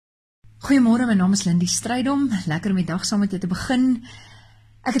Goeiemôre, my naam is Lindy Strydom. Lekker om die dag saam met jou te begin.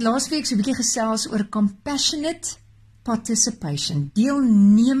 Ek het laasweek so 'n bietjie gesels oor compassionate participation,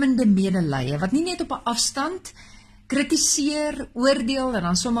 deelnemende medelee, wat nie net op 'n afstand kritiseer, oordeel en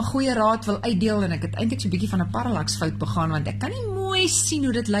dan sommer goeie raad wil uitdeel, en ek het eintlik so 'n bietjie van 'n parallaksfout begaan, want ek kan nie mooi sien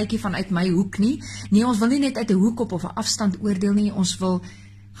hoe dit lyk hier vanuit my hoek nie. Nee, ons wil nie net uit 'n hoek op of 'n afstand oordeel nie, ons wil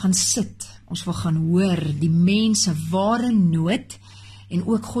gaan sit, ons wil gaan hoor die mense ware nood, en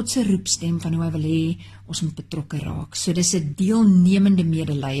ook God se roepstem van hoe hy wil hê ons moet betrokke raak. So dis 'n deelnemende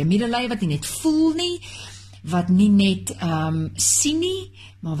medelee, medelee wat nie net voel nie, wat nie net sien nie,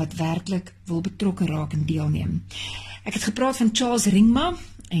 maar wat werklik wil betrokke raak en deelneem. Ek het gepraat van Charles Ringma,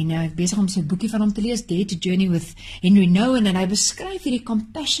 en ek besig om sy boekie van hom te lees, Dare to Journey with Henry Nouwen, en hy beskryf hierdie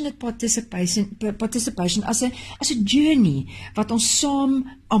compassionate participation as a journey, wat ons saam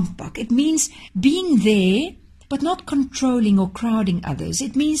aanpak. It means being there, but not controlling or crowding others.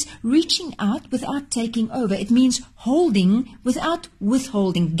 It means reaching out without taking over. It means holding without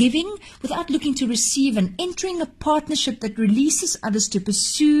withholding, giving without looking to receive, and entering a partnership that releases others to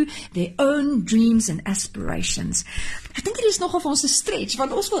pursue their own dreams and aspirations. Ek dink hier is nogal vir ons 'n stretch,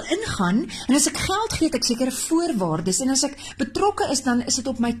 want ons wil ingaan, en as ek geld gee, het ek sekere voorwaardes, en as ek betrokke is, dan is dit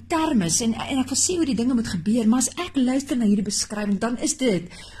op my termes, en ek wil sê hoe die dinge moet gebeur, maar as ek luister na hierdie beskrywing, dan is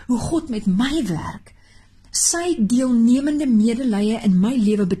dit hoe God met my werk. Sy deelnemende medelee in my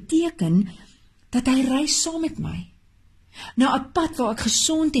lewe beteken dat hy reis saam met my. Nou 'n pad waar ek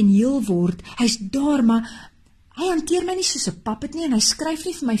gesond en heel word, hy's daar, maar hy hanteer my nie soos 'n puppet nie, en hy skryf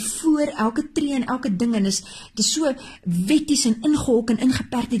nie vir my voor elke tree en elke ding, en dis so wetties en ingehok en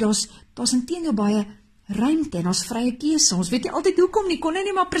ingeperk nie, daar's inteendeel baie ruimte en ons vrye keuse. Ons weet nie altyd hoekom nie, kon hy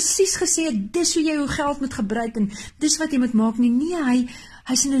nie maar presies gesê het, dis hoe jy jou geld moet gebruik en dis wat jy moet maak nie. Nee,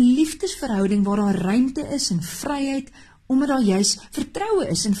 hy's in 'n liefdesverhouding waar daar ruimte is en vryheid, omdat daar juis vertroue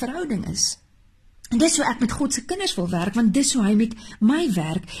is en verhouding is. En dis hoe ek met God se kinders wil werk, want dis hoe hy met my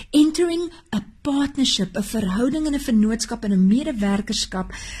werk, entering a partnership, 'n verhouding en 'n vennootskap en 'n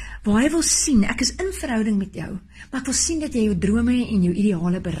medewerkerskap, waar hy wil sien, ek is in verhouding met jou, maar ek wil sien dat jy jou drome en jou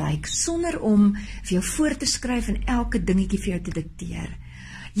ideale bereik, sonder om vir jou voor te skryf en elke dingetjie vir jou te dikteer.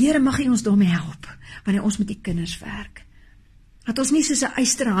 Here, mag hy ons daarmee help, wanneer ons met die kinders werk. Dat ons nie soos 'n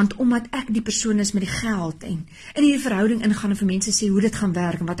eysterhand, omdat ek die persoon is met die geld, en in die verhouding ingaan en vir mense sê hoe dit gaan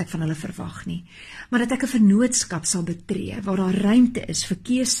werk en wat ek van hulle verwag nie. Maar dat ek 'n vennootskap sal betree, waar daar ruimte is vir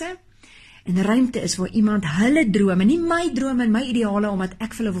keuse, en ruimte is waar iemand hulle drome, nie my drome en my ideale, omdat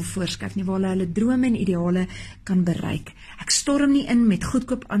ek vir hulle wil voorskryf nie, waar hulle drome en ideale kan bereik. Ek storm nie in met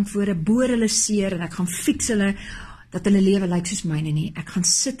goedkoop antwoorde, boor hulle seer, en ek gaan fiks hulle, dat hulle lewe lyk soos myne nie. Ek gaan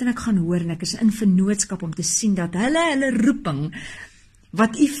sit en ek gaan hoor, en ek is in vennootskap om te sien dat hulle roeping,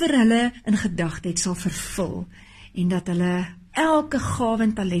 wat u vir hulle in gedagte het, sal vervul, en dat hulle elke gawe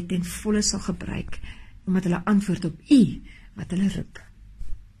en talent ten volle sal gebruik, omdat hulle antwoord op u, wat hulle roep.